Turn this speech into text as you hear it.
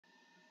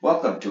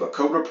Welcome to a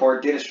Code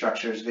Report Data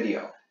Structures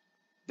video.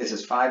 This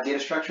is 5 data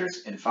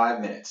structures in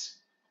 5 minutes.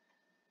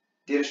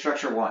 Data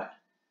structure 1,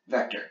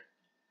 vector.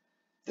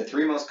 The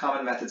 3 most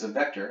common methods of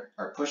vector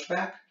are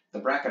pushback, the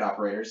bracket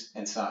operators,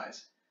 and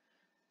size.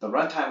 The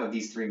runtime of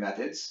these 3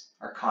 methods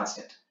are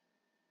constant.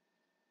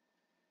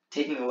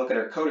 Taking a look at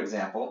our code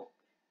example,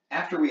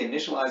 after we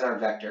initialize our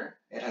vector,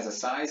 it has a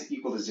size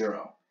equal to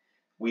 0.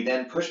 We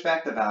then push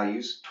back the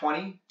values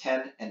 20,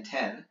 10, and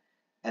 10,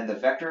 and the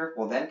vector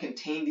will then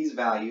contain these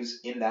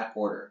values in that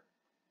order.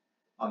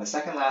 On the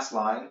second last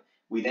line,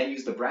 we then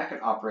use the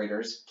bracket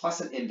operators plus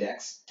an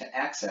index to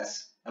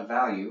access a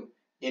value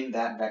in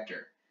that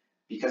vector.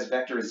 Because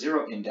vector is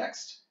 0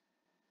 indexed,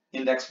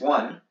 index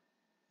 1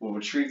 will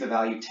retrieve the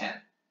value 10.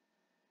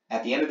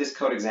 At the end of this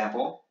code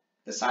example,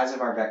 the size of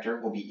our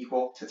vector will be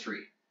equal to 3.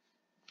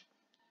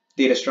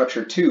 Data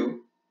structure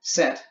 2,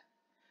 set.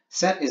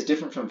 Set is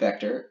different from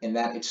vector in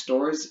that it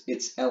stores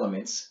its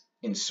elements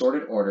in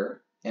sorted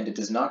order and it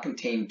does not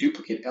contain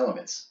duplicate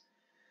elements.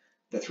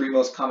 The 3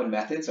 most common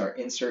methods are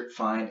insert,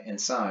 find, and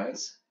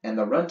size, and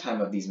the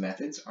runtime of these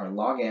methods are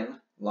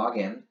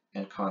logn,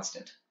 and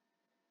constant.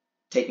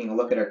 Taking a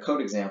look at our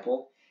code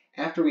example,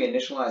 after we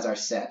initialize our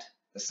set,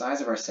 the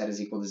size of our set is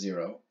equal to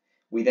 0.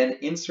 We then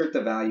insert the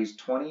values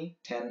 20,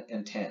 10,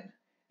 and 10,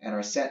 and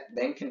our set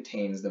then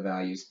contains the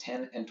values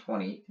 10 and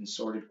 20 in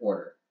sorted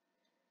order.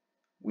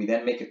 We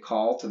then make a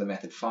call to the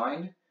method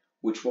find,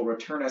 which will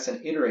return us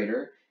an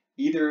iterator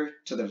either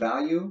to the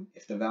value,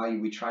 if the value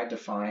we tried to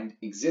find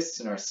exists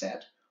in our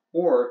set,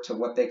 or to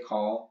what they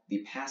call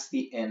the past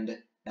the end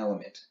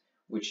element,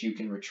 which you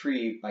can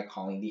retrieve by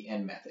calling the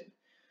end method.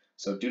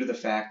 So due to the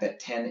fact that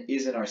 10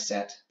 is in our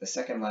set, the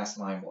second last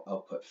line will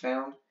output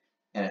found,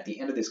 and at the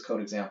end of this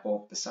code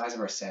example, the size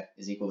of our set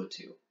is equal to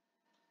 2.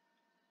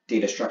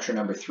 Data structure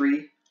number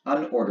 3,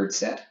 unordered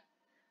set.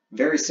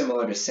 Very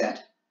similar to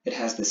set, it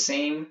has the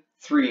same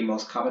 3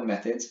 most common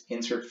methods,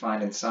 insert,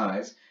 find, and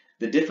size,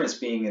 the difference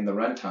being in the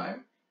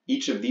runtime.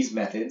 Each of these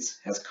methods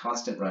has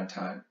constant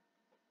runtime.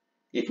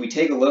 If we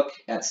take a look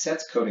at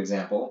set's code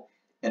example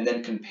and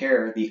then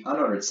compare the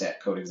unordered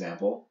set code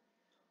example,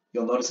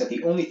 you'll notice that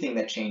the only thing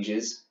that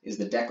changes is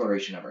the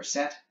declaration of our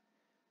set.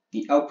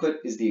 The output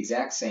is the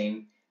exact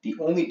same. The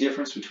only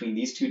difference between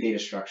these 2 data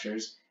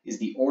structures is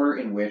the order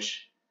in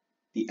which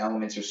the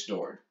elements are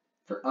stored.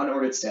 For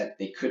unordered set,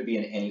 they could be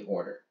in any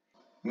order,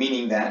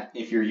 meaning that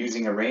if you're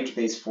using a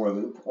range-based for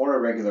loop or a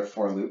regular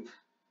for loop,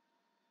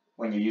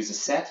 when you use a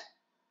set,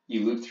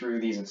 you loop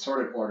through these in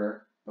sorted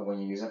order, but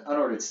when you use an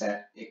unordered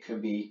set, it could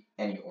be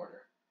any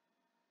order.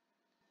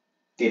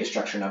 Data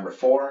structure number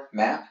 4,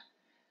 map.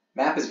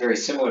 Map is very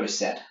similar to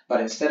set,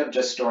 but instead of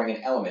just storing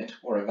an element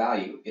or a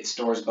value, it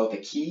stores both a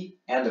key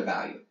and a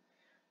value.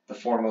 The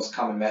 4 most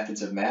common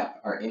methods of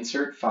map are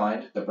insert,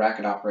 find, the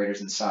bracket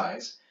operators, and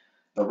size.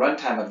 The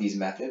runtime of these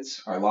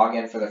methods are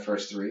logn for the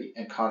first 3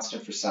 and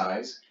constant for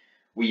size.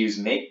 We use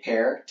make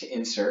pair to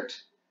insert.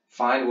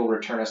 Find will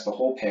return us the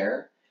whole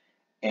pair.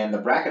 And the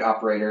bracket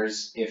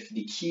operators, if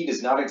the key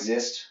does not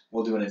exist,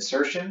 we'll do an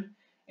insertion.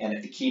 And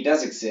if the key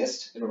does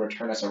exist, it will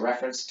return us a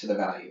reference to the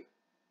value.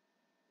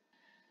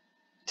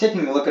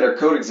 Taking a look at our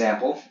code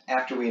example,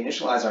 after we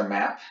initialize our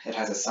map, it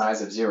has a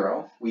size of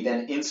 0. We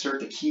then insert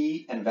the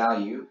key and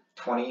value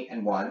 20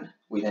 and 1.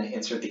 We then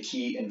insert the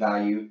key and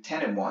value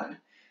 10 and 1.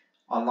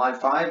 On line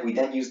 5, we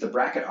then use the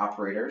bracket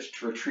operators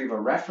to retrieve a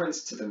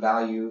reference to the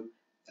value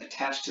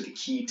attached to the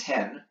key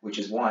 10, which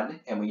is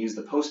 1, and we use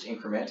the post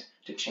increment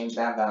to change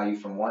that value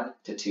from 1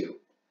 to 2.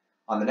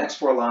 On the next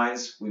 4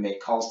 lines, we make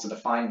calls to the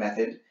find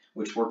method,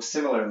 which works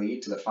similarly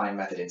to the find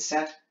method in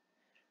set.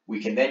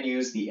 We can then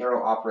use the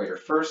arrow operator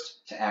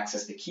first to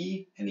access the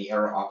key and the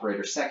arrow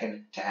operator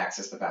second to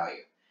access the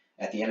value.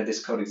 At the end of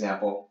this code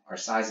example, our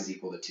size is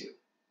equal to 2.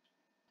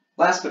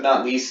 Last but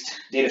not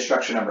least, data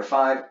structure number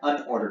 5,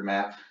 unordered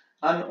map.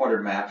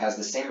 Unordered map has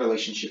the same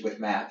relationship with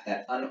map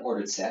that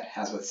unordered set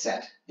has with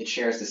set. It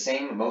shares the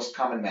same most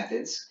common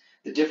methods,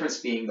 the difference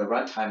being the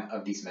runtime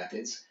of these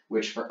methods,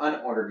 which for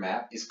unordered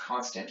map is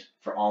constant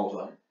for all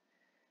of them.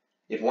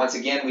 If once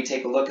again we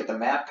take a look at the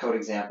map code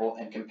example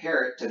and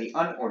compare it to the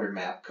unordered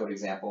map code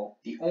example,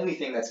 the only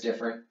thing that's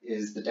different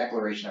is the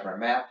declaration of our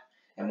map.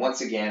 And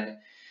once again,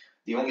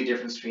 the only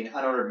difference between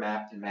unordered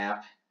map and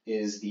map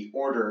is the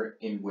order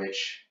in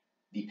which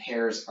the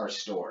pairs are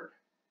stored.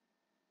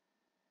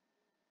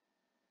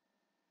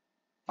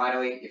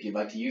 Finally, if you'd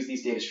like to use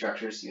these data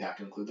structures, you have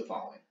to include the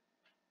following.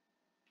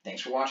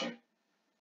 Thanks for watching.